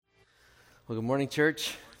Well, good morning,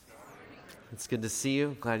 church. It's good to see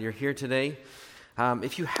you. Glad you're here today.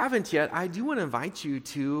 If you haven't yet, I do want to invite you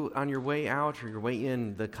to, on your way out or your way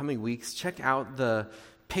in the coming weeks, check out the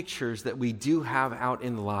pictures that we do have out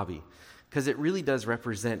in the lobby, because it really does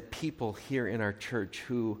represent people here in our church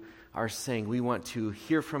who are saying we want to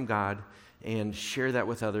hear from God and share that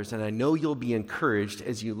with others. And I know you'll be encouraged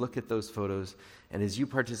as you look at those photos, and as you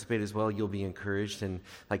participate as well, you'll be encouraged. And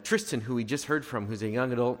like Tristan, who we just heard from, who's a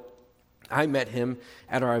young adult, I met him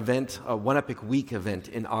at our event, a One Epic Week event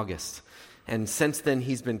in August. And since then,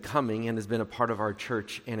 he's been coming and has been a part of our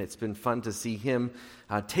church, and it's been fun to see him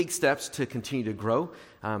take steps to continue to grow.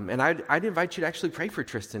 And I'd invite you to actually pray for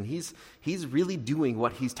Tristan. He's really doing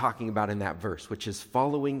what he's talking about in that verse, which is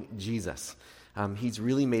following Jesus. He's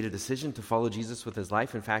really made a decision to follow Jesus with his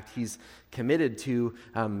life. In fact, he's committed to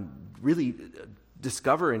really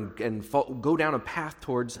discover and go down a path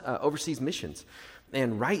towards overseas missions.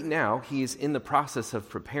 And right now, he is in the process of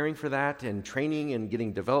preparing for that and training and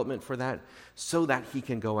getting development for that so that he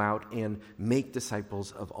can go out and make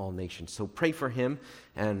disciples of all nations. So pray for him,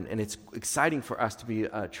 and it's exciting for us to be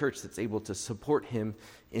a church that's able to support him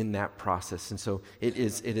in that process. And so it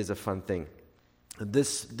is a fun thing.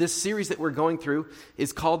 This series that we're going through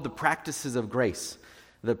is called The Practices of Grace.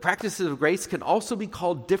 The practices of grace can also be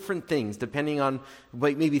called different things, depending on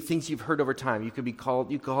maybe things you've heard over time. You could call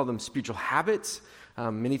them spiritual habits.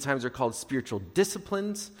 Many times they're called spiritual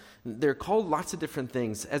disciplines. They're called lots of different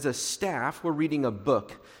things. As a staff, we're reading a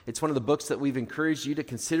book. It's one of the books that we've encouraged you to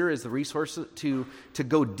consider as the resource to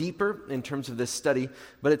go deeper in terms of this study.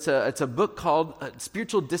 But it's a book called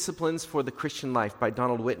Spiritual Disciplines for the Christian Life by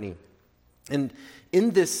Donald Whitney. And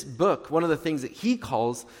in this book, one of the things that he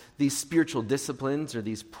calls these spiritual disciplines or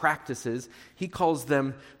these practices, he calls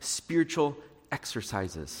them spiritual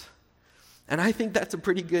exercises. And I think that's a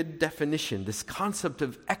pretty good definition, this concept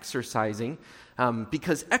of exercising,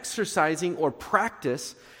 because exercising or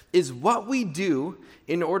practice is what we do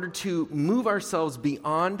in order to move ourselves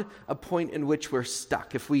beyond a point in which we're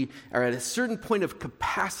stuck. If we are at a certain point of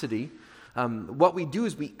capacity, what we do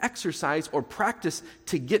is we exercise or practice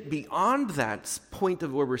to get beyond that point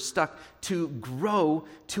of where we're stuck, to grow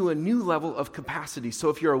to a new level of capacity. So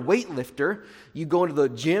if you're a weightlifter, you go into the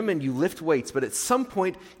gym and you lift weights, but at some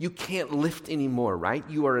point you can't lift anymore, right?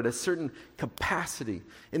 You are at a certain capacity.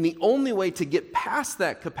 And the only way to get past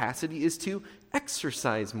that capacity is to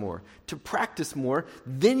exercise more, to practice more.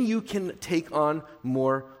 Then you can take on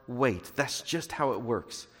more weight. That's just how it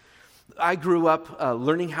works. I grew up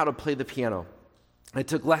learning how to play the piano. I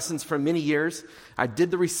took lessons for many years. I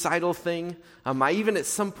did the recital thing. I even at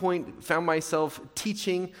some point found myself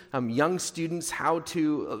teaching young students how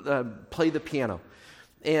to play the piano.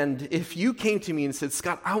 And if you came to me and said,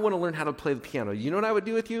 Scott, I want to learn how to play the piano, you know what I would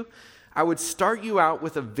do with you? I would start you out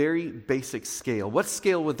with a very basic scale. What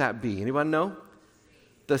scale would that be? Anyone know?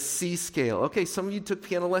 The C scale. Okay, some of you took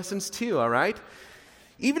piano lessons too, all right?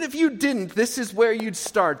 Even if you didn't, this is where you'd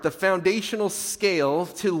start, the foundational scale,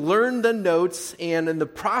 to learn the notes. And in the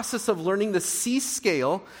process of learning the C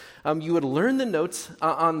scale, you would learn the notes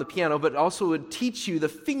on the piano, but also would teach you the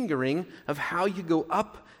fingering of how you go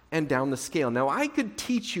up and down the scale. Now, I could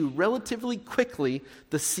teach you relatively quickly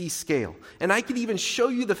the C scale. And I could even show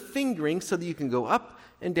you the fingering so that you can go up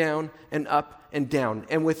and down and up and down.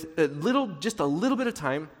 And with just a little bit of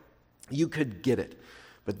time, you could get it.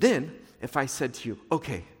 But then, if I said to you,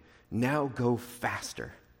 okay, now go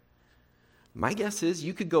faster, my guess is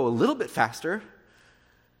you could go a little bit faster.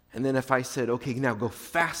 And then if I said, okay, now go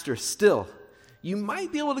faster still, you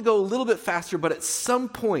might be able to go a little bit faster, but at some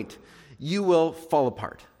point you will fall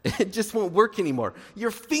apart. It just won't work anymore. Your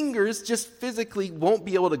fingers just physically won't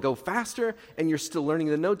be able to go faster, and you're still learning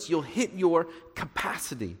the notes. You'll hit your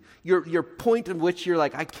capacity, your point in which you're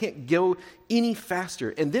like, I can't go any faster.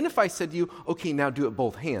 And then if I said to you, okay, now do it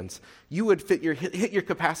both hands, you would hit your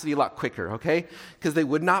capacity a lot quicker, okay? Because they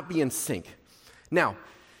would not be in sync. Now,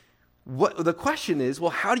 what the question is, well,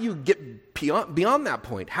 how do you get beyond that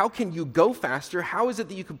point? How can you go faster? How is it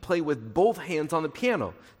that you can play with both hands on the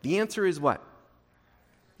piano? The answer is what?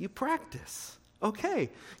 You practice. Okay.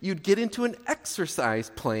 You'd get into an exercise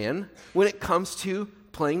plan when it comes to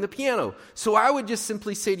playing the piano. So I would just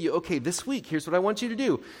simply say to you, okay, this week, here's what I want you to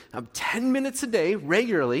do. 10 minutes a day,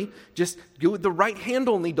 regularly, just do with the right hand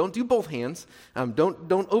only. Don't do both hands. Don't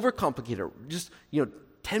overcomplicate it. Just,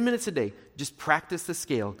 10 minutes a day, just practice the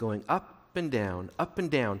scale going up and down, up and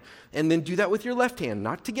down. And then do that with your left hand.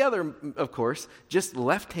 Not together, of course, just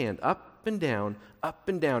left hand, up up and down, up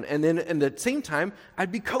and down. And then at the same time,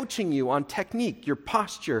 I'd be coaching you on technique, your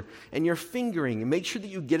posture, and your fingering, and make sure that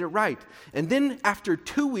you get it right. And then after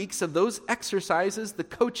 2 weeks of those exercises, the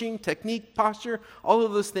coaching, technique, posture, all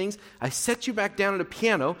of those things, I set you back down at a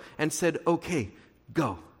piano and said, okay,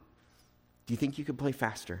 go. Do you think you could play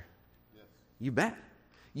faster? Yes. You bet.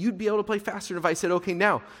 You'd be able to play faster if I said, okay,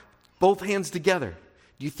 now, both hands together.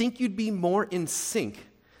 Do you think you'd be more in sync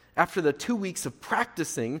after the 2 weeks of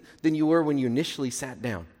practicing than you were when you initially sat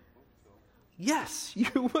down? Yes,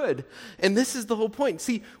 you would. And this is the whole point.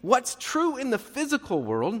 See, what's true in the physical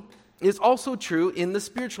world is also true in the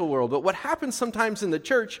spiritual world. But what happens sometimes in the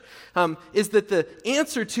church is that the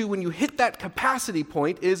answer to when you hit that capacity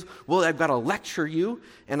point is, well, I've got to lecture you,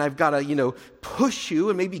 and I've got to, push you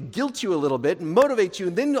and maybe guilt you a little bit and motivate you.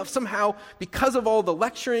 And then somehow, because of all the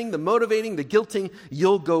lecturing, the motivating, the guilting,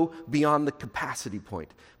 you'll go beyond the capacity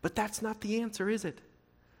point. But that's not the answer, is it?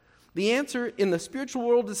 The answer in the spiritual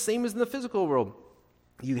world is the same as in the physical world.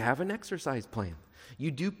 You have an exercise plan. You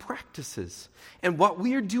do practices. And what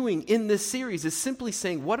we are doing in this series is simply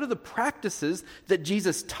saying, what are the practices that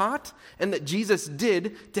Jesus taught and that Jesus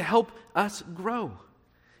did to help us grow?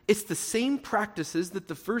 It's the same practices that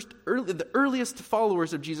the earliest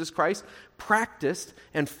followers of Jesus Christ practiced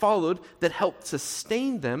and followed that helped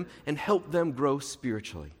sustain them and help them grow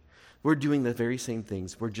spiritually. We're doing the very same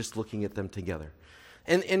things. We're just looking at them together.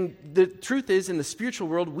 And the truth is, in the spiritual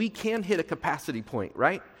world, we can hit a capacity point,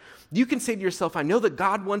 right? You can say to yourself, I know that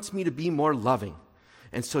God wants me to be more loving.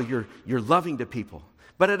 And so you're loving to people.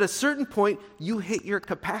 But at a certain point, you hit your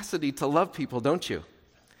capacity to love people, don't you?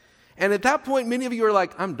 And at that point, many of you are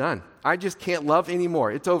like, I'm done. I just can't love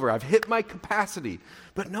anymore. It's over. I've hit my capacity.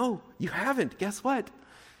 But no, you haven't. Guess what?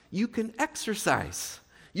 You can exercise.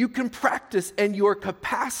 You can practice, and your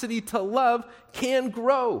capacity to love can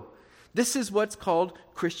grow. This is what's called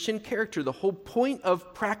Christian character. The whole point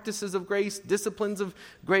of practices of grace, disciplines of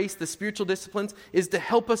grace, the spiritual disciplines, is to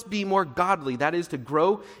help us be more godly. That is to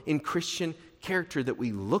grow in Christian character, that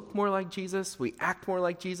we look more like Jesus, we act more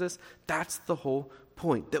like Jesus. That's the whole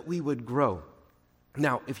point, that we would grow.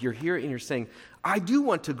 Now, if you're here and you're saying, I do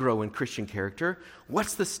want to grow in Christian character,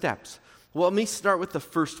 what's the steps? Well, let me start with the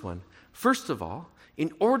first one. First of all,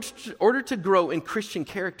 in order to grow in Christian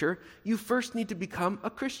character, you first need to become a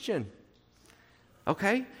Christian.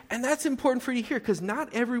 Okay? And that's important for you to hear, because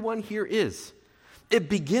not everyone here is. It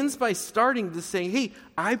begins by starting to say, hey,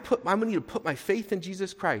 I'm going to need to put my faith in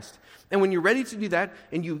Jesus Christ. And when you're ready to do that,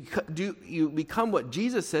 and you become what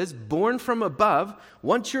Jesus says, born from above.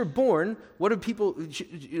 Once you're born, what do people,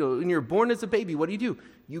 when you're born as a baby, what do?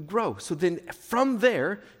 You grow. So then from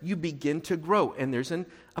there, you begin to grow. And there's a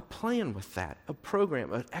plan with that, a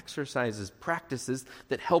program, of exercises, practices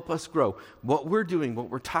that help us grow. What we're doing, what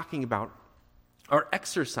we're talking about, are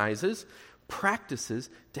exercises, practices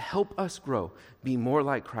to help us grow, be more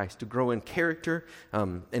like Christ, to grow in character,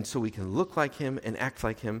 and so we can look like Him and act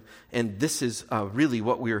like Him. And this is really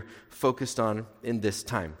what we're focused on in this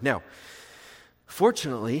time. Now,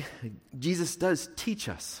 fortunately, Jesus does teach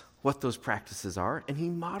us what those practices are, and He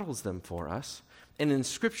models them for us. And in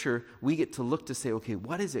Scripture, we get to look to say, okay,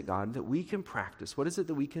 what is it, God, that we can practice? What is it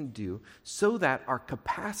that we can do so that our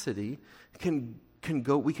capacity can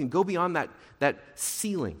go? We can go beyond that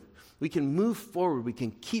ceiling. We can move forward. We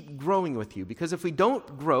can keep growing with you. Because if we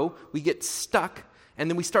don't grow, we get stuck, and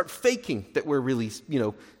then we start faking that we're really,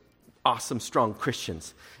 awesome, strong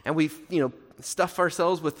Christians. And we, stuff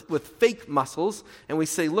ourselves with fake muscles, and we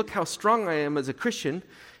say, look how strong I am as a Christian.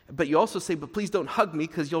 But you also say, but please don't hug me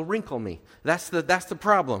because you'll wrinkle me. That's the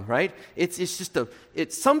problem, right? It's just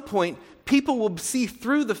at some point, people will see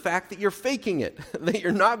through the fact that you're faking it, that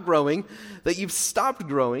you're not growing, that you've stopped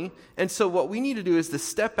growing. And so what we need to do is to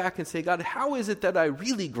step back and say, God, how is it that I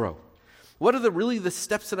really grow? What are the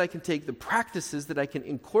steps that I can take, the practices that I can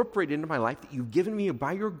incorporate into my life that you've given me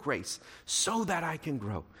by your grace so that I can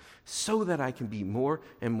grow, so that I can be more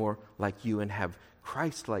and more like you and have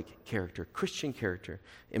Christ-like character, Christian character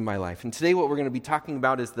in my life. And today what we're going to be talking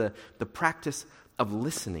about is the practice of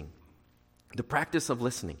listening. The practice of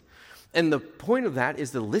listening. And the point of that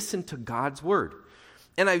is to listen to God's word.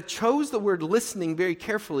 And I chose the word listening very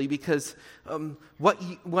carefully because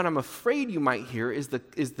what I'm afraid you might hear is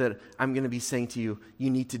that I'm going to be saying to you,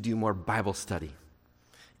 you need to do more Bible study.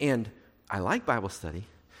 And I like Bible study,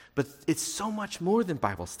 but it's so much more than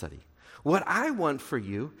Bible study. What I want for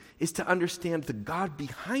you is to understand the God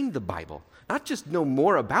behind the Bible. Not just know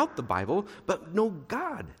more about the Bible, but know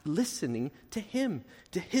God, listening to Him,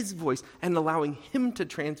 to His voice, and allowing Him to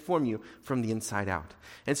transform you from the inside out.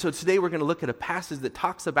 And so today we're going to look at a passage that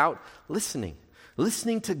talks about listening.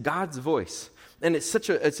 listening to God's voice. And it's such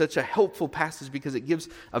a helpful passage because it gives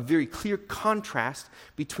a very clear contrast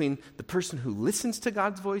between the person who listens to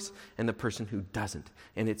God's voice and the person who doesn't.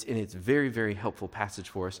 And it's very, very helpful passage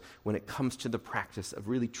for us when it comes to the practice of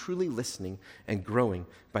really truly listening and growing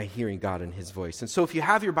by hearing God and his voice. And so if you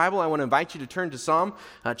have your Bible, I want to invite you to turn to Psalm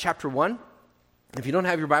chapter 1. If you don't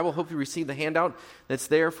have your Bible, hope you receive the handout that's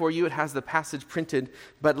there for you. It has the passage printed.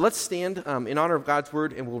 But let's stand in honor of God's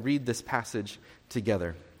word, and we'll read this passage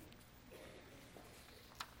together.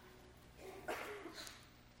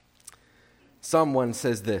 Psalm 1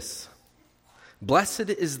 says this, "Blessed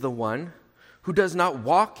is the one who does not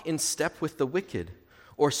walk in step with the wicked,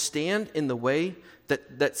 or stand in the way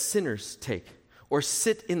that sinners take, or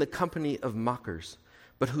sit in the company of mockers,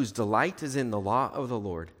 but whose delight is in the law of the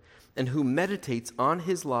Lord, and who meditates on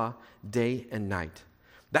his law day and night.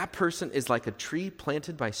 That person is like a tree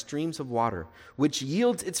planted by streams of water, which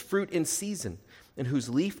yields its fruit in season, and whose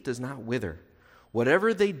leaf does not wither.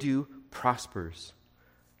 Whatever they do prospers.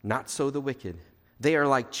 Not so the wicked. They are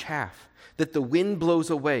like chaff that the wind blows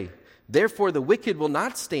away. Therefore the wicked will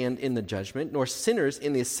not stand in the judgment, nor sinners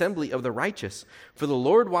in the assembly of the righteous. For the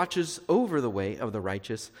Lord watches over the way of the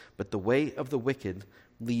righteous, but the way of the wicked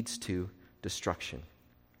leads to destruction."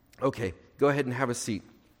 Okay, go ahead and have a seat.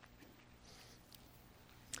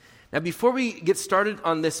 Now, before we get started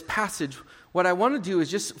on this passage, what I want to do is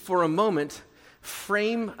just for a moment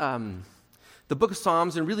frame the book of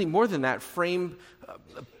Psalms, and really more than that, frame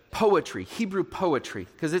poetry, Hebrew poetry,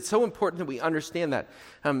 because it's so important that we understand that.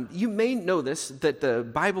 You may know this, that the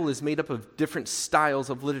Bible is made up of different styles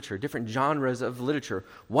of literature, different genres of literature,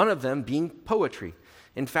 one of them being poetry.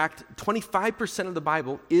 In fact, 25% of the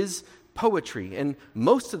Bible is poetry, and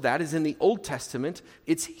most of that is in the Old Testament.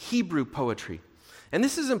 It's Hebrew poetry. And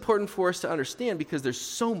this is important for us to understand because there's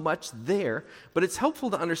so much there, but it's helpful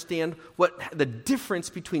to understand what the difference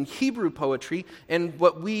between Hebrew poetry and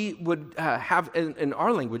what we would have in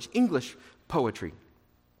our language, English poetry.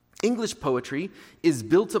 English poetry is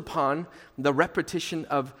built upon the repetition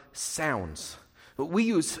of sounds. We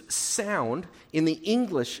use sound in the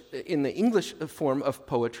English form of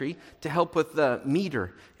poetry to help with the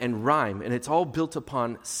meter and rhyme, and it's all built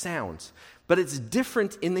upon sounds. But it's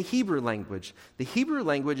different in the Hebrew language. The Hebrew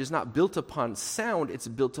language is not built upon sound, it's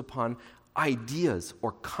built upon ideas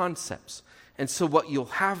or concepts. And so what you'll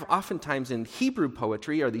have oftentimes in Hebrew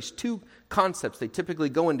poetry are these two concepts. They typically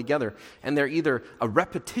go in together, and they're either a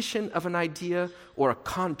repetition of an idea or a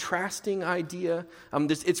contrasting idea.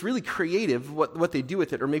 It's really creative what they do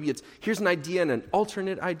with it. Or maybe it's, here's an idea and an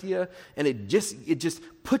alternate idea, and it just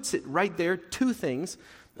puts it right there, two things,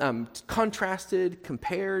 contrasted,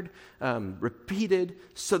 compared, repeated,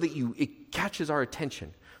 so that it catches our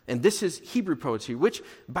attention. And this is Hebrew poetry, which,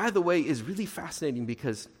 by the way, is really fascinating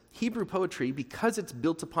because Hebrew poetry, because it's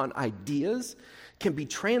built upon ideas, can be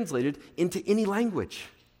translated into any language.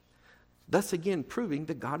 Thus, again, proving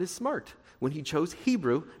that God is smart when he chose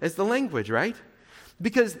Hebrew as the language, right?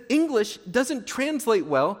 Because English doesn't translate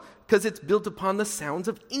well because it's built upon the sounds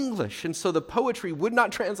of English. And so the poetry would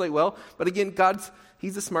not translate well. But again,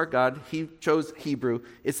 he's a smart God. He chose Hebrew.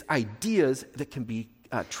 It's ideas that can be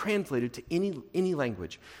translated to any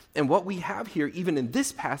language. And what we have here, even in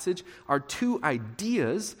this passage, are two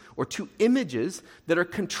ideas or two images that are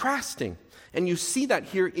contrasting. And you see that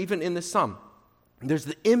here even in the psalm. There's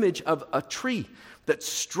the image of a tree that's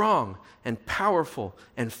strong and powerful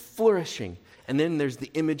and flourishing. And then there's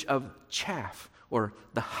the image of chaff, or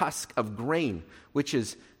the husk of grain, which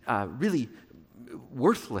is really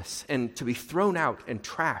worthless and to be thrown out and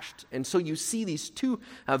trashed. And so you see these two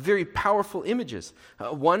very powerful images.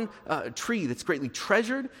 One tree that's greatly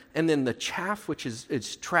treasured, and then the chaff, which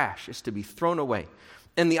is trash, is to be thrown away.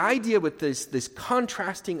 And the idea with this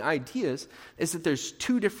contrasting ideas is that there's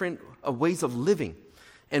two different ways of living.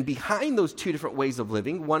 And behind those two different ways of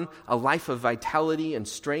living, one, a life of vitality and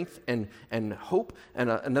strength and hope, and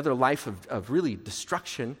another life of really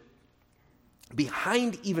destruction.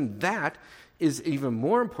 Behind even that is an even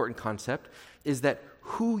more important concept, is that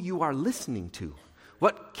who you are listening to.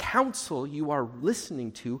 What counsel you are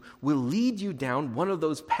listening to will lead you down one of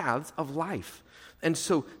those paths of life. And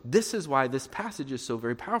so this is why this passage is so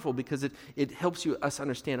very powerful, because it helps us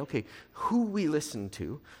understand, okay, who we listen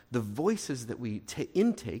to, the voices that we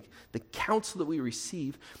intake, the counsel that we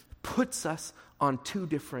receive, puts us on two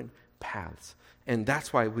different paths. And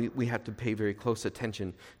that's why we have to pay very close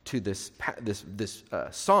attention to this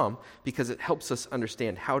psalm, because it helps us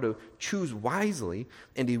understand how to choose wisely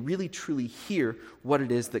and to really truly hear what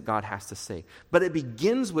it is that God has to say. But it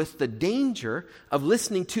begins with the danger of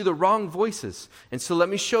listening to the wrong voices. And so let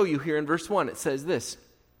me show you here in verse 1. It says this: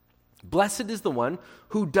 Blessed is the one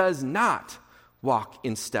who does not walk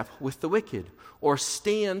in step with the wicked, or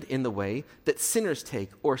stand in the way that sinners take,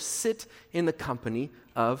 or sit in the company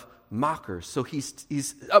of mockers. So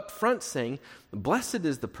he's up front saying, blessed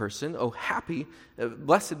is the person,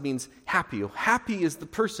 blessed means happy. Happy is the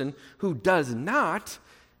person who does not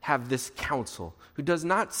have this counsel, who does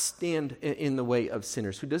not stand in the way of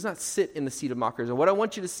sinners, who does not sit in the seat of mockers. And what I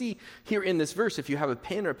want you to see here in this verse, if you have a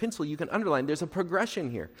pen or a pencil, you can underline, there's a progression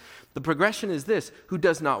here. The progression is this: who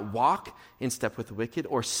does not walk in step with the wicked,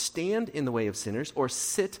 or stand in the way of sinners, or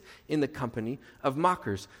sit in the company of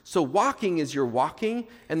mockers. So walking is you're walking,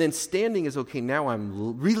 and then standing is, okay, now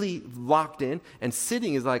I'm really locked in, and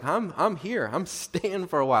sitting is like, I'm here, I'm staying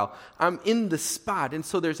for a while, I'm in the spot. And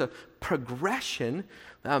so there's a progression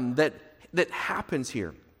that happens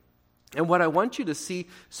here. And what I want you to see,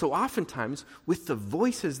 so oftentimes with the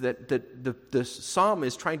voices that the psalm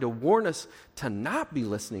is trying to warn us to not be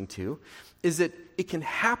listening to, is that it can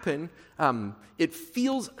happen, it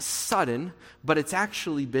feels sudden, but it's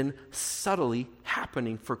actually been subtly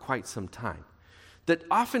happening for quite some time. That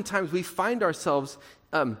oftentimes we find ourselves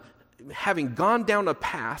having gone down a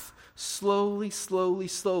path, slowly,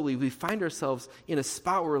 we find ourselves in a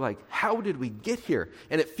spot where we're like, how did we get here?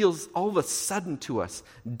 And it feels all of a sudden to us,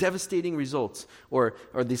 devastating results, or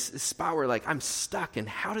this spot where like, I'm stuck, and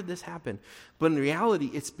how did this happen? But in reality,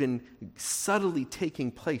 it's been subtly taking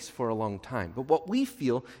place for a long time. But what we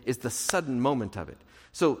feel is the sudden moment of it.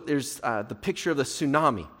 So there's the picture of the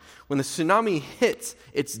tsunami. When the tsunami hits,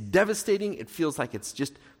 it's devastating. It feels like it's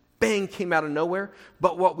just bang, came out of nowhere.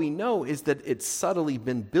 But what we know is that it's subtly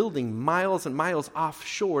been building miles and miles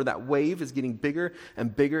offshore. That wave is getting bigger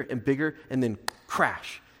and bigger and bigger, and then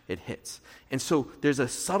crash, it hits. And so there's a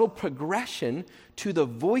subtle progression to the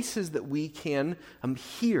voices that we can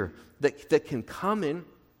hear that can come in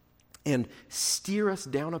and steer us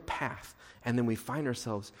down a path. And then we find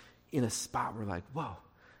ourselves in a spot where we're like, whoa,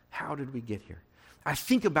 how did we get here? I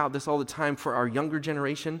think about this all the time for our younger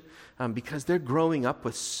generation because they're growing up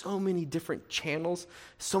with so many different channels,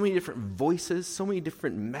 so many different voices, so many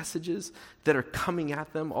different messages that are coming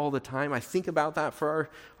at them all the time. I think about that for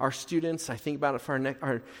our students. I think about it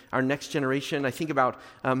for our next generation. I think about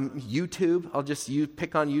YouTube. I'll just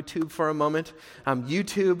pick on YouTube for a moment.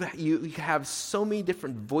 YouTube, you have so many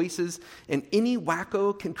different voices, and any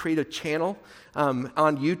wacko can create a channel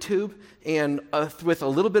on YouTube, and with a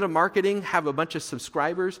little bit of marketing, have a bunch of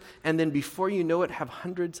subscribers, and then before you know it, have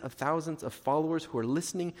hundreds of thousands of followers who are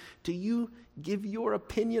listening to you give your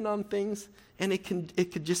opinion on things, and it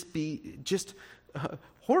could just be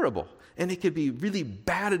horrible, and it could be really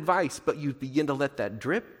bad advice, but you begin to let that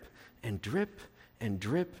drip and drip and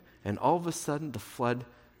drip, and all of a sudden the flood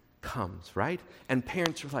comes, right? And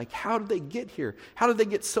parents are like, how did they get here? How did they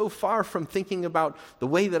get so far from thinking about the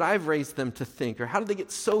way that I've raised them to think? Or how did they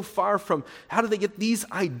get so far from, how did they get these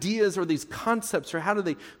ideas or these concepts? Or how do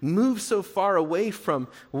they move so far away from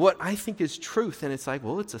what I think is truth? And it's like,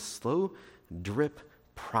 well, it's a slow drip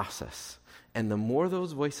process. And the more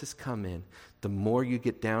those voices come in, the more you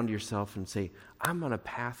get down to yourself and say, I'm on a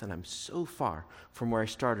path and I'm so far from where I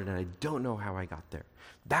started and I don't know how I got there.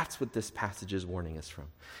 That's what this passage is warning us from.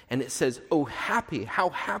 And it says, oh, how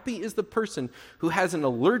happy is the person who has an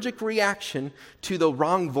allergic reaction to the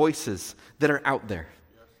wrong voices that are out there.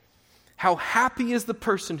 How happy is the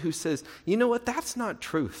person who says, you know what, that's not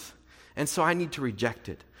truth, and so I need to reject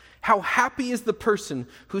it. How happy is the person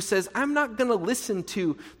who says, I'm not going to listen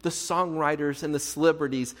to the songwriters and the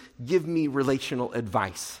celebrities give me relational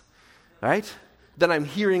advice, right? That I'm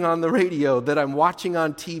hearing on the radio, that I'm watching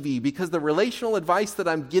on TV, because the relational advice that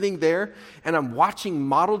I'm getting there and I'm watching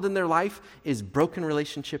modeled in their life is broken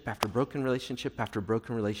relationship after broken relationship after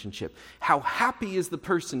broken relationship. How happy is the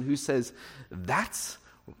person who says, that's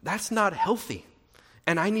not healthy,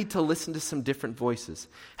 and I need to listen to some different voices.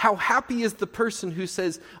 How happy is the person who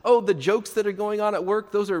says, oh, the jokes that are going on at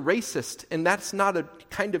work, those are racist, and that's not a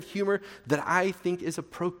kind of humor that I think is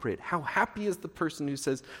appropriate. How happy is the person who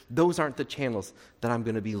says, those aren't the channels that I'm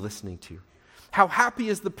going to be listening to. How happy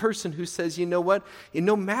is the person who says, you know what,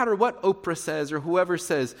 no matter what Oprah says or whoever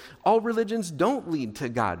says, all religions don't lead to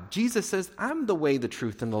God. Jesus says, I'm the way, the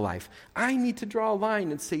truth, and the life. I need to draw a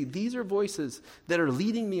line and say, these are voices that are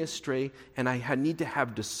leading me astray, and I need to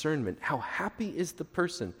have discernment. How happy is the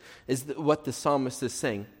person, is what the psalmist is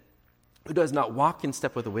saying, who does not walk in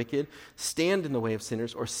step with the wicked, stand in the way of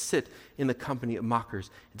sinners, or sit in the company of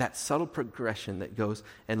mockers. That subtle progression that goes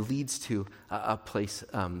and leads to a place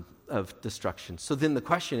of destruction. So then the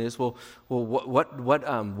question is, well,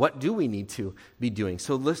 what do we need to be doing?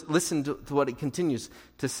 So listen to what it continues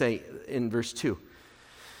to say in verse 2.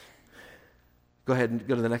 Go ahead and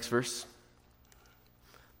go to the next verse.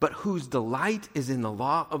 But whose delight is in the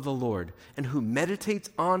law of the Lord, and who meditates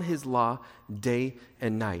on his law day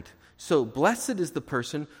and night. So blessed is the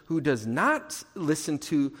person who does not listen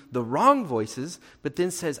to the wrong voices, but then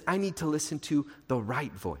says, I need to listen to the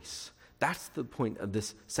right voice. That's the point of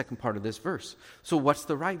this second part of this verse. So what's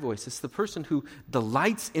the right voice? It's the person who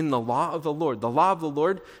delights in the law of the Lord. The law of the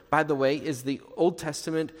Lord, by the way, is the Old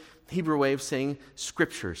Testament Hebrew way of saying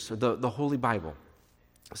scriptures, or the Holy Bible.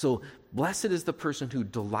 So blessed is the person who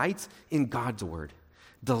delights in God's word,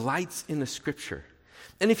 delights in the scripture.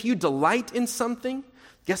 And if you delight in something,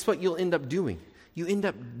 guess what you'll end up doing? You end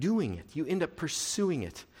up doing it. You end up pursuing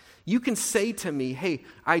it. You can say to me, hey,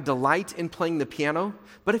 I delight in playing the piano,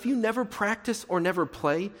 but if you never practice or never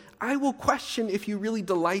play, I will question if you really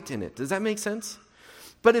delight in it. Does that make sense?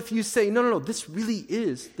 But if you say, no, this really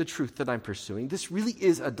is the truth that I'm pursuing, this really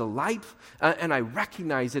is a delight, and I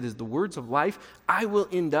recognize it as the words of life, I will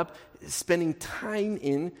end up spending time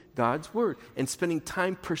in God's word and spending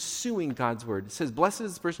time pursuing God's word. It says, blessed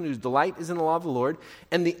is the person whose delight is in the law of the Lord,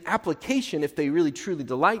 and the application, if they really truly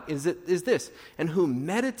delight, is this, and who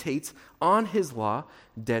meditates on his law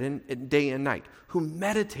day and night. Who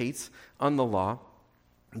meditates on the law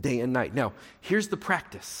day and night. Now, here's the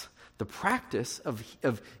practice. The practice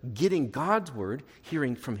of getting God's word,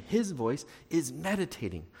 hearing from his voice, is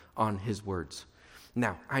meditating on his words.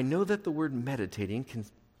 Now, I know that the word meditating can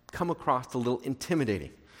come across a little intimidating.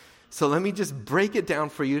 So let me just break it down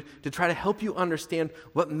for you to try to help you understand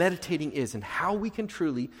what meditating is and how we can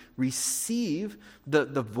truly receive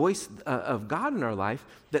the voice of God in our life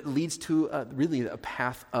that leads to really a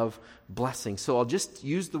path of blessing. So I'll just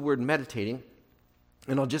use the word meditating.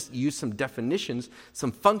 And I'll just use some definitions,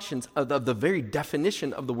 some functions of the very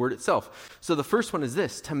definition of the word itself. So the first one is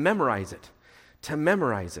this: to memorize it. To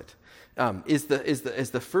memorize it is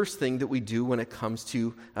the first thing that we do when it comes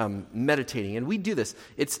to meditating. And we do this.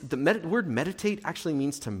 It's the word meditate actually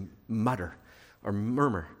means to mutter or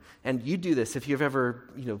murmur. And you do this if you've ever,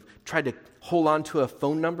 tried to hold on to a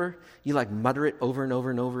phone number. You mutter it over and over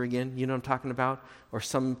and over again. You know what I'm talking about? Or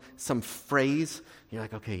some phrase. You're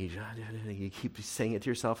like, okay, you keep saying it to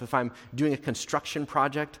yourself. If I'm doing a construction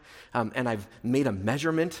project and I've made a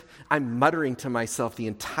measurement, I'm muttering to myself the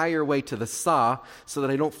entire way to the saw so that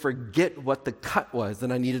I don't forget what the cut was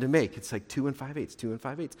that I needed to make. It's like 2 5/8, 2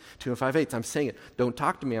 5/8, 2 5/8. I'm saying it. Don't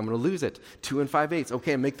talk to me. I'm going to lose it. 2 5/8.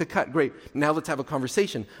 Okay, make the cut. Great. Now let's have a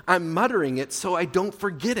conversation. I'm muttering it so I don't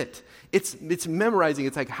forget it. It's memorizing.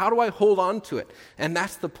 It's like, how do I hold on to it? And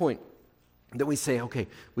that's the point. That we say, okay,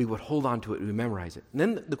 we would hold on to it, we memorize it. And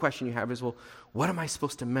then the question you have is, well, what am I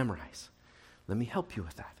supposed to memorize? Let me help you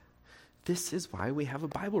with that. This is why we have a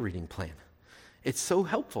Bible reading plan. It's so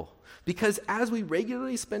helpful because as we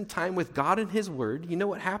regularly spend time with God and his word, you know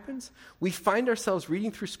what happens? We find ourselves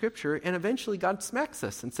reading through scripture and eventually God smacks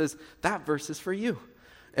us and says, that verse is for you.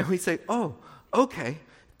 And we say, oh, okay.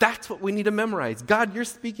 That's what we need to memorize. God, you're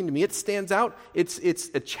speaking to me. It stands out. It's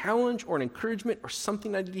a challenge or an encouragement or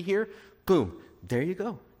something I need to hear. Boom, there you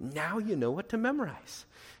go. Now you know what to memorize.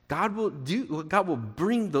 God will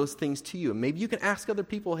bring those things to you. Maybe you can ask other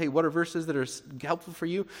people, hey, what are verses that are helpful for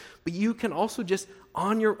you? But you can also just,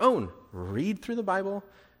 on your own, read through the Bible.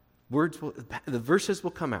 The verses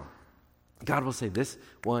will come out. God will say, this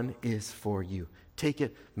one is for you. Take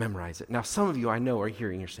it, memorize it. Now, some of you I know are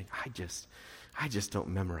hearing, you're saying, I just don't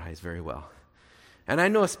memorize very well. And I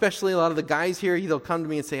know especially a lot of the guys here, they'll come to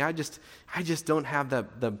me and say, I just don't have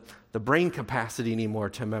the brain capacity anymore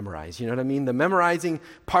to memorize. You know what I mean? The memorizing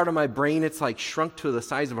part of my brain, it's like shrunk to the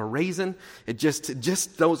size of a raisin. It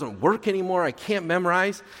just doesn't work anymore. I can't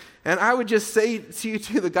memorize. And I would just say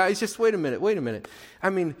to the guys, just wait a minute.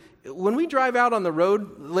 I mean, when we drive out on the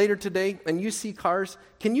road later today and you see cars,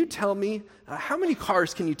 can you tell me, how many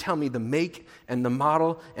cars can you tell me the make and the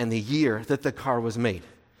model and the year that the car was made?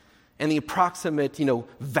 And the approximate,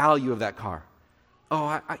 value of that car.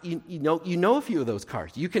 Oh, you know a few of those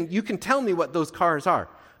cars. You can tell me what those cars are.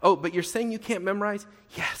 Oh, but you're saying you can't memorize?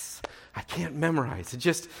 Yes, I can't memorize.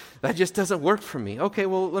 That just doesn't work for me. Okay,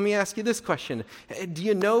 well, let me ask you this question. Do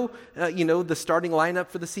you know the starting lineup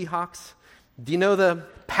for the Seahawks? Do you know the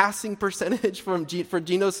passing percentage for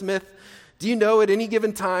Geno Smith? Do you know at any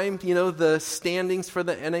given time, the standings for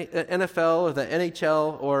the NFL or the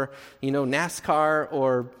NHL or, NASCAR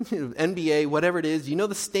or NBA, whatever it is? Do you know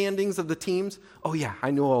the standings of the teams? Oh, yeah, I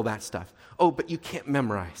know all that stuff. Oh, but you can't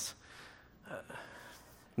memorize.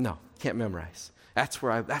 No, can't memorize. That's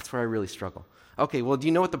where I really struggle. Okay, well, do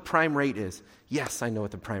you know what the prime rate is? Yes, I know what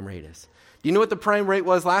the prime rate is. Do you know what the prime rate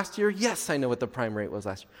was last year? Yes, I know what the prime rate was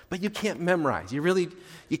last year. But you can't memorize. You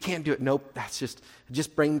can't do it. Nope, that's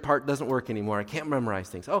just brain part doesn't work anymore. I can't memorize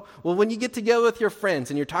things. Oh, well, when you get together with your friends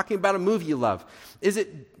and you're talking about a movie you love,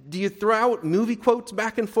 do you throw out movie quotes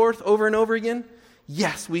back and forth over and over again?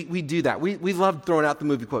 Yes, we do that. We love throwing out the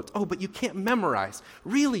movie quotes. Oh, but you can't memorize.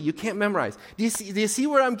 Really, you can't memorize. Do you see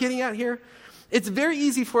where I'm getting at here? It's very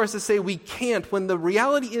easy for us to say we can't when the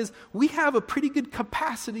reality is we have a pretty good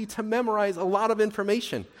capacity to memorize a lot of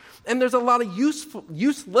information. And there's a lot of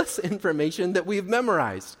useless information that we've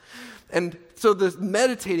memorized. And so the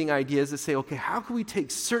meditating idea is to say, okay, how can we take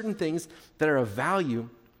certain things that are of value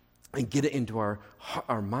and get it into our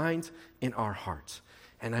minds and our hearts?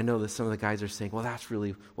 And I know that some of the guys are saying, well, that's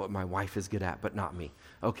really what my wife is good at, but not me.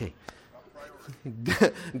 Okay.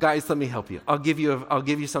 Guys, let me help you. I'll give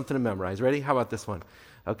you something to memorize. Ready? How about this one?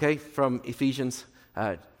 Okay, from Ephesians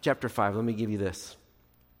chapter 5. Let me give you this.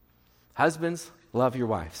 Husbands, love your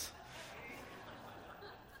wives.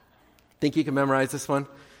 Think you can memorize this one?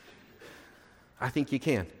 I think you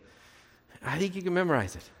can. I think you can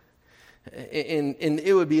memorize it. And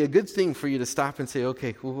it would be a good thing for you to stop and say,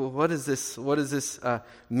 okay, well, what does this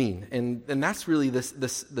mean? And that's really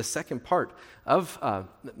the second part of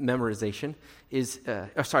meditation is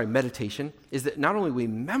that not only we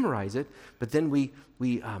memorize it, but then we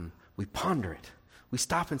ponder it. We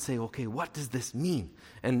stop and say, okay, what does this mean?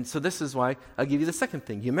 And so this is why I'll give you the second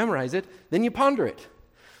thing. You memorize it, then you ponder it.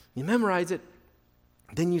 You memorize it,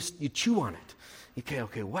 then you chew on it.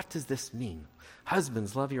 Okay, what does this mean?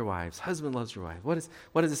 Husbands, love your wives. Husband loves your wife.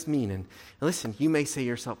 What does this mean? And listen, you may say to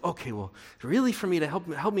yourself, okay, well, really for me to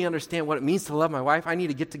help me understand what it means to love my wife, I need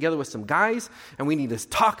to get together with some guys and we need to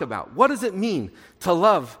talk about what does it mean to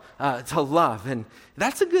love. And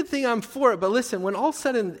that's a good thing. I'm for it. But listen, when all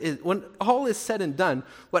is said and done,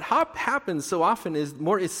 what happens so often is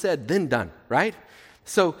more is said than done, right?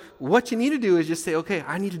 So what you need to do is just say, okay,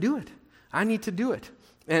 I need to do it. I need to do it.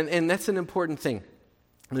 And that's an important thing.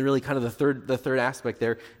 And really kind of the third aspect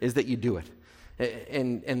there is that you do it.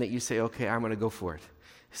 And that you say, okay, I'm going to go for it.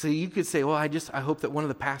 So you could say, well, I hope that one of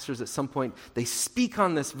the pastors at some point, they speak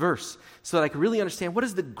on this verse so that I can really understand what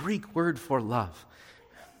is the Greek word for love.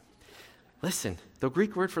 Listen, the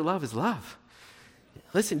Greek word for love is love.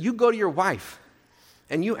 Listen, you go to your wife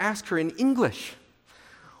and you ask her in English,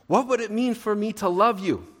 what would it mean for me to love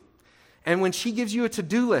you? And when she gives you a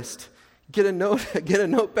to-do list, get a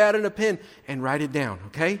notepad and a pen and write it down,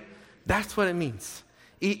 okay? That's what it means.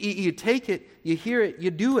 You take it, you hear it,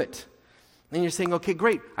 you do it. And you're saying, okay,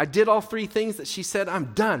 great. I did all three things that she said.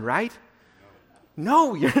 I'm done, right?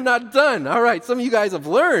 No, you're not done. All right, some of you guys have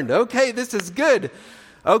learned. Okay, this is good.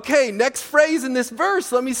 Okay, next phrase in this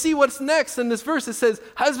verse. Let me see what's next in this verse. It says,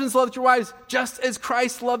 husbands, love your wives just as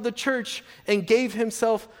Christ loved the church and gave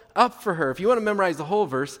himself up for her. If you want to memorize the whole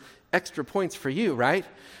verse, extra points for you, right?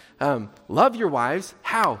 Love your wives.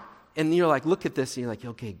 How? And you're like, look at this. And you're like,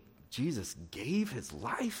 okay, Jesus gave his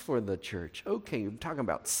life for the church. Okay, you're talking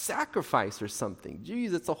about sacrifice or something.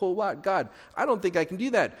 Geez, it's a whole lot. God, I don't think I can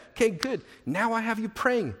do that. Okay, good. Now I have you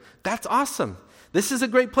praying. That's awesome. This is a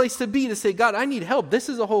great place to be, to say, God, I need help. This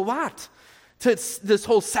is a whole lot. To this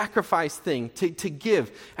whole sacrifice thing, to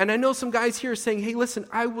give. And I know some guys here are saying, hey, listen,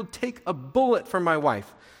 I will take a bullet for my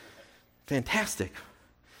wife. Fantastic.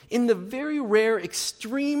 In the very rare,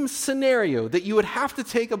 extreme scenario that you would have to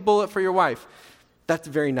take a bullet for your wife, that's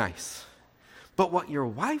very nice. But what your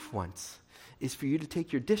wife wants is for you to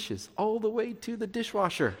take your dishes all the way to the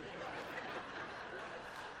dishwasher.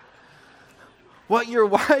 What your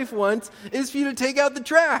wife wants is for you to take out the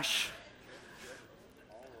trash.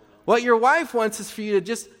 What your wife wants is for you to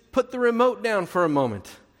just put the remote down for a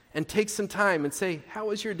moment and take some time and say, how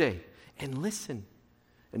was your day? And listen.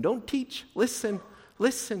 And don't teach. Listen.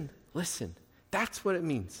 That's what it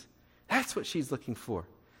means. That's what she's looking for.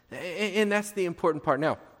 And that's the important part.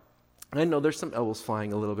 Now, I know there's some elbows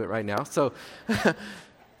flying a little bit right now. So,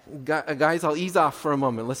 guys, I'll ease off for a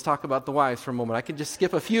moment. Let's talk about the wives for a moment. I can just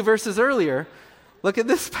skip a few verses earlier. Look at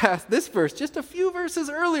this verse, just a few verses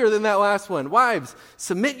earlier than that last one. Wives,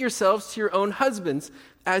 submit yourselves to your own husbands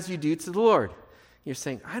as you do to the Lord. You're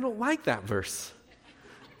saying, I don't like that verse.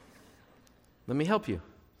 Let me help you.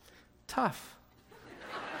 Tough.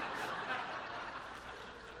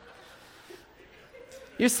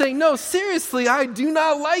 You're saying, no, seriously, I do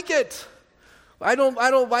not like it. I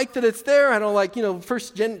don't like that it's there. I don't like,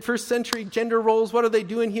 first century gender roles. What are they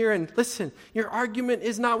doing here? And listen, your argument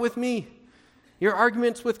is not with me. Your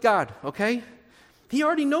argument's with God, okay? He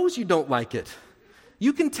already knows you don't like it.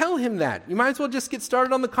 You can tell him that. You might as well just get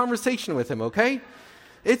started on the conversation with him, okay?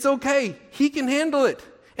 It's okay. He can handle it.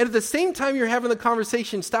 And at the same time you're having the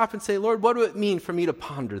conversation, stop and say, Lord, what would it mean for me to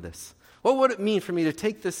ponder this? What would it mean for me to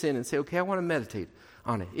take this in and say, okay, I want to meditate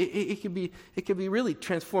on it? It could be really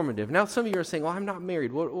transformative. Now, some of you are saying, well, I'm not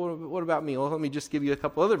married. What about me? Well, let me just give you a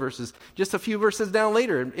couple other verses. Just a few verses down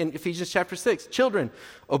later in Ephesians chapter 6. Children,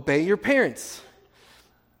 obey your parents.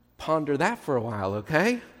 Ponder that for a while,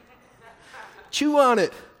 okay? Chew on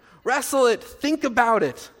it. Wrestle it. Think about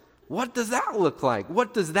it. What does that look like?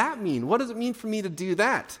 What does that mean? What does it mean for me to do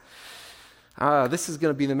that? This is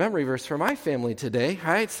going to be the memory verse for my family today,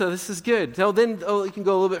 right? So this is good. So then you can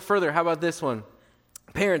go a little bit further. How about this one?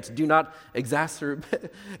 Parents, do not exasperate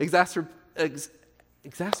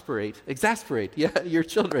your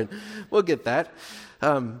children. We'll get that.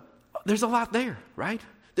 There's a lot there, right?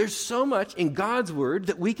 There's so much in God's word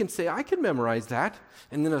that we can say, I can memorize that.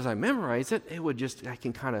 And then as I memorize it, I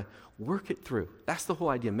can kind of work it through. That's the whole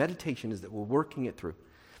idea. Meditation is that we're working it through.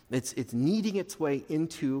 It's kneading its way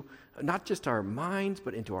into not just our minds,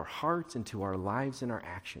 but into our hearts, into our lives and our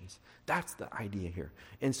actions. That's the idea here.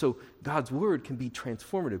 And so God's word can be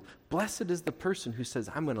transformative. Blessed is the person who says,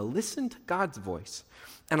 I'm going to listen to God's voice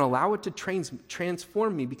and allow it to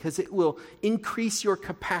transform me, because it will increase your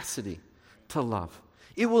capacity to love.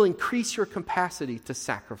 It will increase your capacity to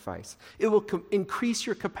sacrifice. It will increase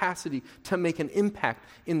your capacity to make an impact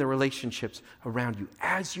in the relationships around you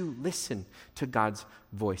as you listen to God's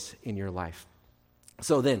voice in your life.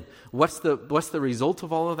 So then, what's the result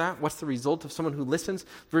of all of that? What's the result of someone who listens?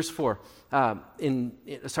 Verse 3. That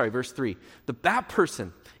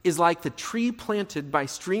person is like the tree planted by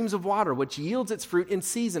streams of water, which yields its fruit in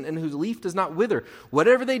season and whose leaf does not wither.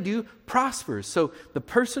 Whatever they do prospers. So the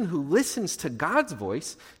person who listens to God's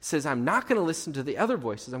voice says, I'm not going to listen to the other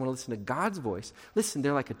voices. I'm going to listen to God's voice. Listen,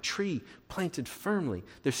 they're like a tree planted firmly.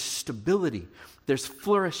 There's stability. There's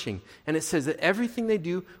flourishing. And it says that everything they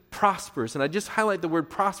do prospers. And I just highlight the word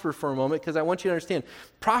prosper for a moment because I want you to understand.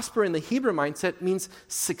 Prosper in the Hebrew mindset means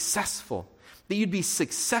successful. That you'd be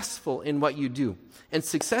successful in what you do. And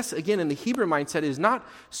success, again, in the Hebrew mindset is not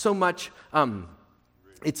so much,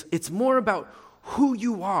 it's more about who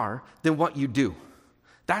you are than what you do.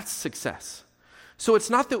 That's success. So it's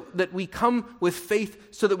not that we come with faith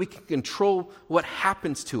so that we can control what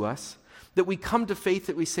happens to us, that we come to faith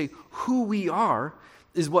that we say who we are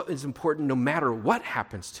is what is important no matter what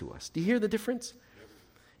happens to us. Do you hear the difference?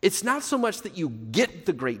 It's not so much that you get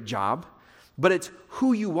the great job, but it's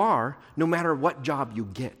who you are no matter what job you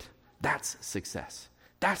get. That's success.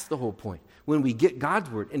 That's the whole point. When we get God's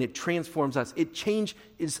word and it transforms us, it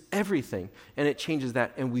changes everything, and it changes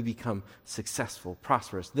that, and we become successful,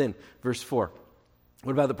 prosperous. Then, verse 4,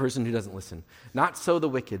 what about the person who doesn't listen? Not so the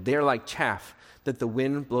wicked. They are like chaff that the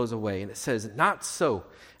wind blows away. And it says, not so.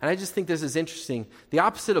 And I just think this is interesting. The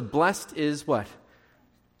opposite of blessed is what?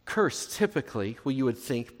 Cursed, typically, well, you would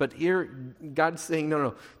think. But here, God's saying,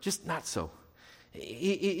 no, just not so.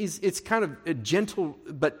 It's kind of a gentle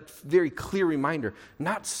but very clear reminder.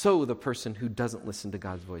 Not so the person who doesn't listen to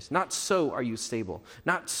God's voice. Not so are you stable.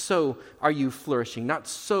 Not so are you flourishing. Not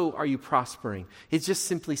so are you prospering. It's just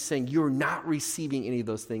simply saying you're not receiving any of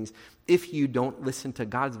those things if you don't listen to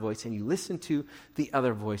God's voice and you listen to the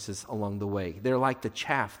other voices along the way. They're like the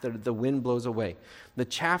chaff that the wind blows away. The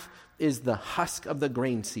chaff is the husk of the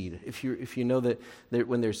grain seed. If you know that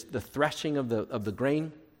when there's the threshing of the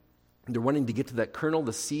grain, they're wanting to get to that kernel,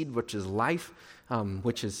 the seed, which is life,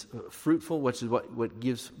 which is fruitful, which is what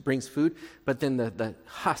brings food. But then the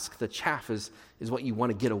husk, the chaff, is what you want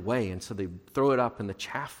to get away. And so they throw it up, and the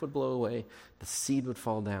chaff would blow away, the seed would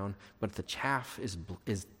fall down, but the chaff is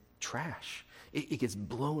trash. It gets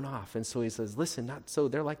blown off. And so he says, listen, not so.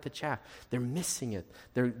 They're like the chaff. They're missing it.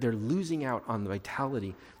 They're losing out on the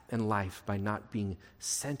vitality and life by not being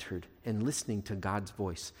centered and listening to God's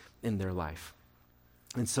voice in their life.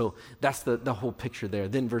 And so that's the whole picture there.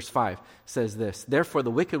 Then verse 5 says this, therefore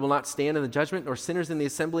the wicked will not stand in the judgment, nor sinners in the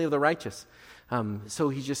assembly of the righteous. So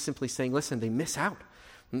he's just simply saying, listen, they miss out.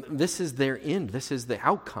 This is their end. This is the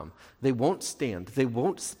outcome. They won't stand. They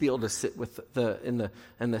won't be able to sit in the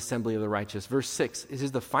assembly of the righteous. Verse 6, this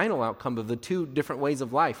is the final outcome of the two different ways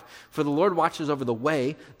of life. For the Lord watches over the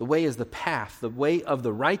way. The way is the path. The way of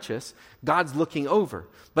the righteous, God's looking over.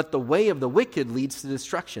 But the way of the wicked leads to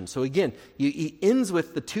destruction. So again, he ends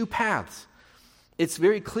with the two paths. It's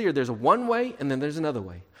very clear. There's one way and then there's another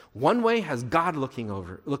way. One way has God looking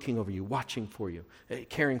over you, watching for you,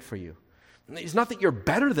 caring for you. It's not that you're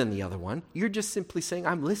better than the other one. You're just simply saying,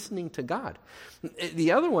 I'm listening to God.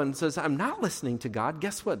 The other one says, I'm not listening to God.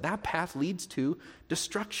 Guess what? That path leads to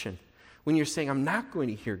destruction. When you're saying, I'm not going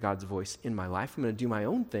to hear God's voice in my life, I'm going to do my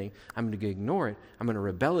own thing, I'm going to ignore it, I'm going to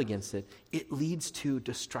rebel against it, it leads to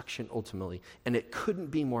destruction ultimately. And it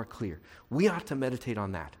couldn't be more clear. We ought to meditate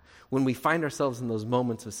on that. When we find ourselves in those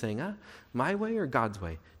moments of saying, my way or God's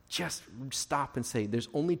way, just stop and say, there's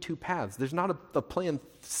only two paths. There's not a plan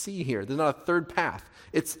C here. There's not a third path.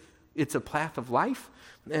 It's a path of life,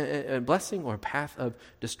 a blessing, or a path of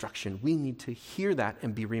destruction. We need to hear that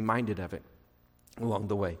and be reminded of it along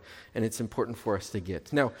the way. And it's important for us to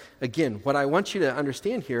get. Now, again, what I want you to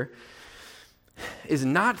understand here is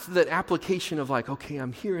not the application of like, okay,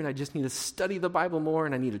 I'm here and I just need to study the Bible more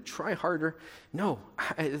and I need to try harder. No,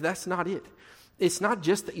 that's not it. It's not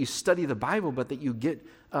just that you study the Bible, but that you get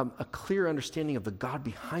a clear understanding of the God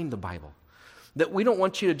behind the Bible. That we don't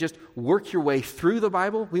want you to just work your way through the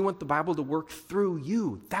Bible. We want the Bible to work through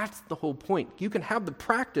you. That's the whole point. You can have the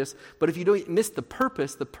practice, but if you don't miss the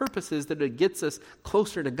purpose is that it gets us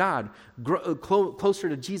closer to God, closer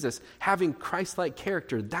to Jesus, having Christ-like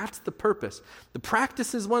character. That's the purpose. The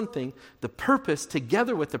practice is one thing. The purpose,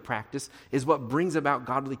 together with the practice, is what brings about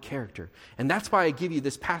godly character. And that's why I give you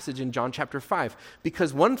this passage in John chapter 5.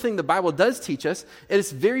 Because one thing the Bible does teach us, it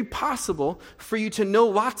is very possible for you to know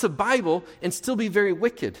lots of Bible and still be very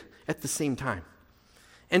wicked at the same time.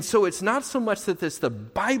 And so it's not so much that it's the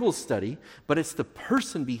Bible study, but it's the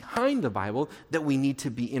person behind the Bible that we need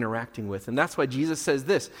to be interacting with. And that's why Jesus says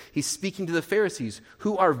this. He's speaking to the Pharisees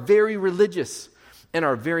who are very religious and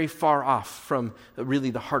are very far off from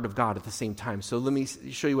really the heart of God at the same time. So let me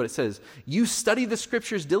show you what it says. You study the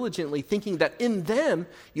scriptures diligently, thinking that in them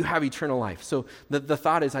you have eternal life. So the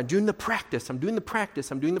thought is, I'm doing the practice.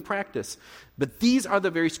 But these are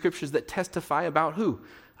the very scriptures that testify about who?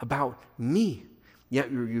 About me.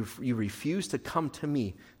 Yet you refuse to come to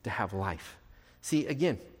me to have life. See,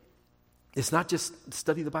 again, it's not just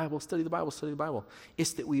study the Bible.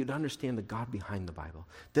 It's that we would understand the God behind the Bible,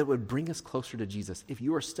 that would bring us closer to Jesus. If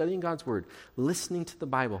you are studying God's word, listening to the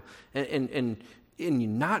Bible, and you're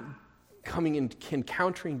not coming and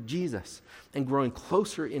encountering Jesus and growing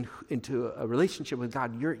closer into a relationship with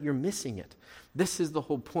God, you're missing it. This is the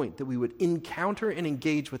whole point, that we would encounter and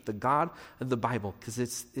engage with the God of the Bible, because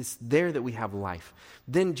it's there that we have life.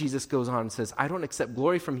 Then Jesus goes on and says, I don't accept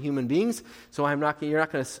glory from human beings, so you're not going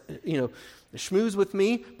to schmooze with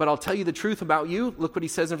me, but I'll tell you the truth about you. Look what he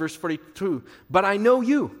says in verse 42. But I know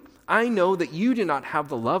you. I know that you do not have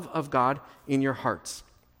the love of God in your hearts.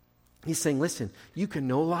 He's saying, listen, you can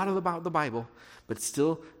know a lot about the Bible, but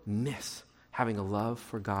still miss having a love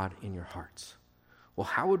for God in your hearts. Well,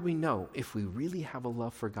 how would we know if we really have a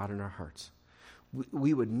love for God in our hearts?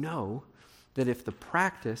 We would know that if the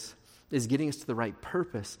practice is getting us to the right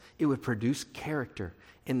purpose, it would produce character.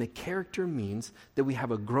 And the character means that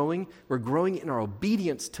we're growing in our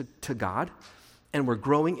obedience to God, and we're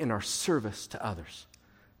growing in our service to others.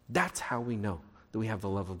 That's how we know that we have the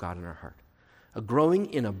love of God in our heart. A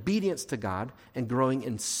growing in obedience to God and growing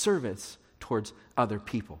in service towards other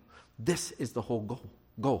people. This is the whole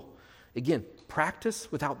goal. Again,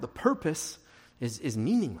 practice without the purpose is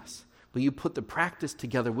meaningless. But you put the practice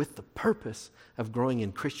together with the purpose of growing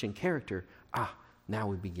in Christian character, now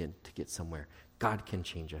we begin to get somewhere. God can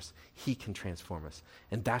change us. He can transform us.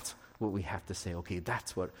 And that's what we have to say, okay,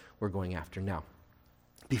 that's what we're going after now.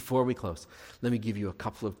 Before we close, let me give you a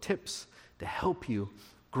couple of tips to help you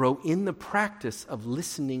grow in the practice of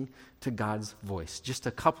listening to God's voice. Just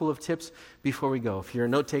a couple of tips before we go. If you're a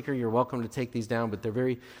note taker, you're welcome to take these down, but they're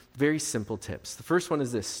very, very simple tips. The first one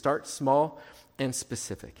is this: start small and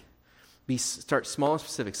specific. Start small and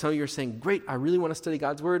specific. Some of you are saying, great, I really want to study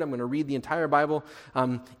God's word. I'm going to read the entire Bible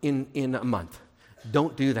in a month.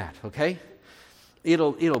 Don't do that, okay?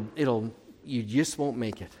 You just won't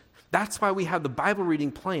make it. That's why we have the Bible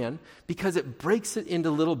reading plan, because it breaks it into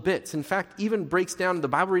little bits. In fact, even breaks down the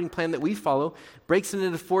Bible reading plan that we follow, breaks it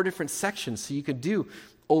into 4 different sections. So you could do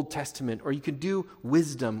Old Testament, or you could do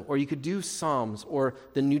wisdom, or you could do Psalms, or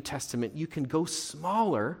the New Testament. You can go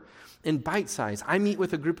smaller in bite size. I meet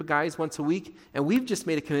with a group of guys once a week, and we've just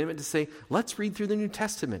made a commitment to say, let's read through the New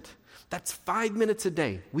Testament. That's 5 minutes a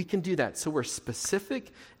day. We can do that. So we're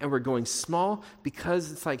specific and we're going small, because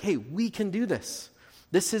it's like, hey, we can do this.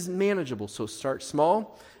 This is manageable. So start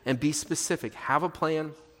small and be specific. Have a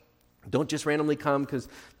plan. Don't just randomly come, because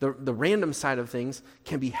the random side of things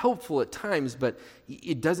can be helpful at times, but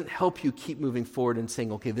it doesn't help you keep moving forward and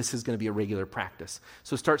saying, okay, this is going to be a regular practice.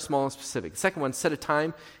 So start small and specific. The second one, set a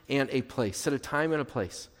time and a place. Set a time and a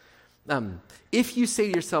place. If you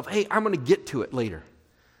say to yourself, hey, I'm going to get to it later,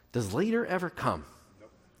 does later ever come?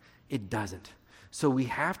 Nope. It doesn't. So we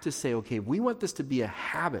have to say, okay, we want this to be a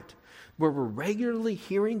habit where we're regularly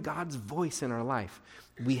hearing God's voice in our life.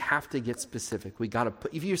 We have to get specific. We got to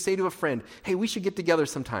put, if you say to a friend, hey, we should get together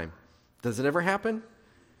sometime. Does it ever happen?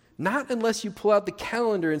 Not unless you pull out the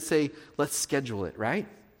calendar and say, let's schedule it, right?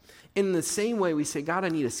 In the same way, we say, God, I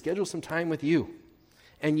need to schedule some time with you.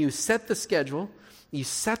 And you set the schedule, you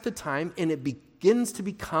set the time, and it begins to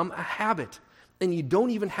become a habit. And you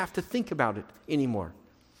don't even have to think about it anymore.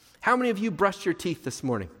 How many of you brushed your teeth this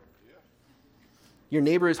morning? Your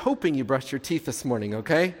neighbor is hoping you brushed your teeth this morning,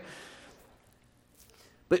 okay?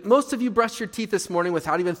 But most of you brushed your teeth this morning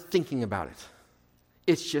without even thinking about it.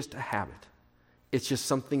 It's just a habit. It's just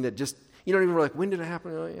something that just, you don't even like, when did it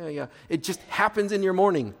happen? Oh, yeah. It just happens in your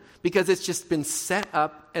morning because it's just been set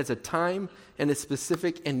up as a time and it's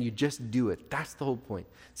specific and you just do it. That's the whole point.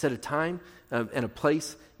 Set a time and a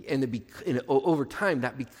place, and over time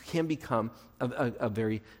that can become a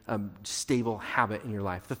very stable habit in your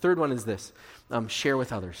life. The third one is this, share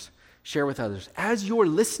with others. Share with others. As you're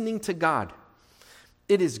listening to God,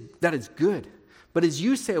 that is good. But as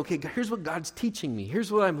you say, okay, here's what God's teaching me.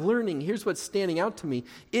 Here's what I'm learning. Here's what's standing out to me.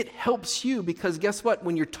 It helps you because guess what?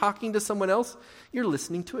 When you're talking to someone else, you're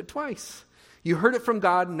listening to it twice. You heard it from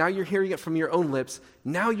God. Now you're hearing it from your own lips.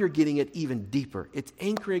 Now you're getting it even deeper. It's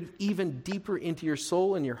anchoring even deeper into your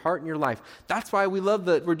soul and your heart and your life. That's why we love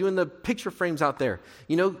we're doing the picture frames out there.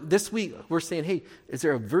 You know, this week we're saying, hey, is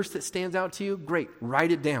there a verse that stands out to you? Great.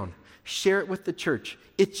 Write it down. Share it with the church.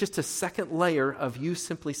 It's just a second layer of you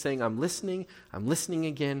simply saying, I'm listening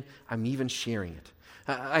again, I'm even sharing it.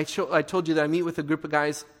 I told you that I meet with a group of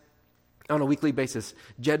guys on a weekly basis.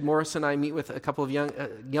 Jed Morris and I meet with a couple of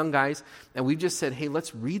young guys, and we've just said, hey,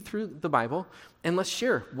 let's read through the Bible, and let's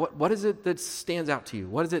share. What is it that stands out to you?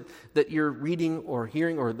 What is it that you're reading or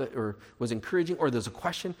hearing or was encouraging, or there's a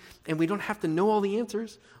question, and we don't have to know all the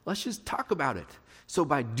answers. Let's just talk about it. So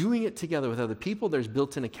by doing it together with other people, there's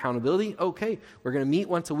built-in accountability. Okay, we're going to meet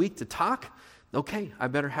once a week to talk. Okay, I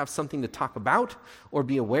better have something to talk about or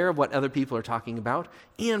be aware of what other people are talking about.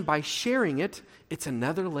 And by sharing it, it's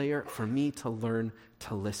another layer for me to learn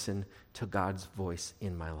to listen to God's voice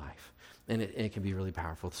in my life. And it can be really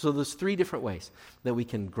powerful. So there's 3 different ways that we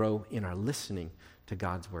can grow in our listening to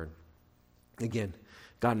God's word. Again,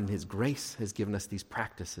 God in his grace has given us these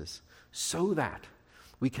practices so that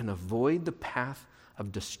we can avoid the path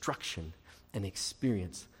of destruction and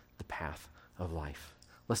experience the path of life.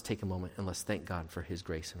 Let's take a moment and let's thank God for his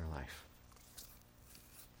grace in our life.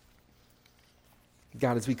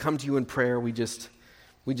 God, as we come to you in prayer, we just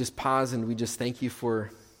pause and we just thank you for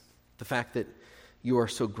the fact that you are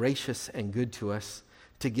so gracious and good to us,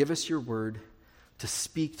 to give us your word, to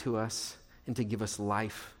speak to us, and to give us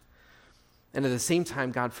life. And at the same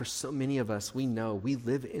time, God, for so many of us, we know we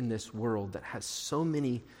live in this world that has so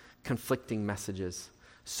many conflicting messages,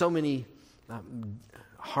 so many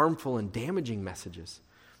harmful and damaging messages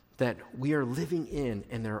that we are living in,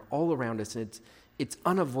 and they're all around us, and it's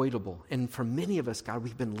unavoidable. And for many of us, God,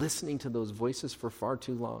 we've been listening to those voices for far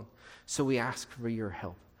too long. So we ask for your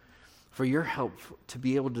help to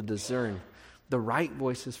be able to discern the right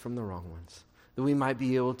voices from the wrong ones, that we might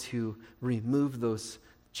be able to remove those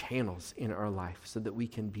channels in our life so that we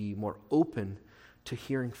can be more open to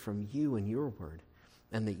hearing from you and your word,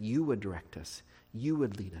 and that you would direct us, you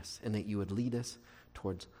would lead us, and that you would lead us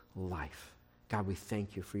towards life. God, we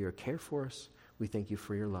thank you for your care for us. We thank you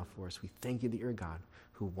for your love for us. We thank you that you're a God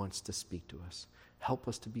who wants to speak to us. Help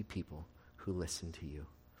us to be people who listen to you.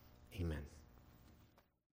 Amen.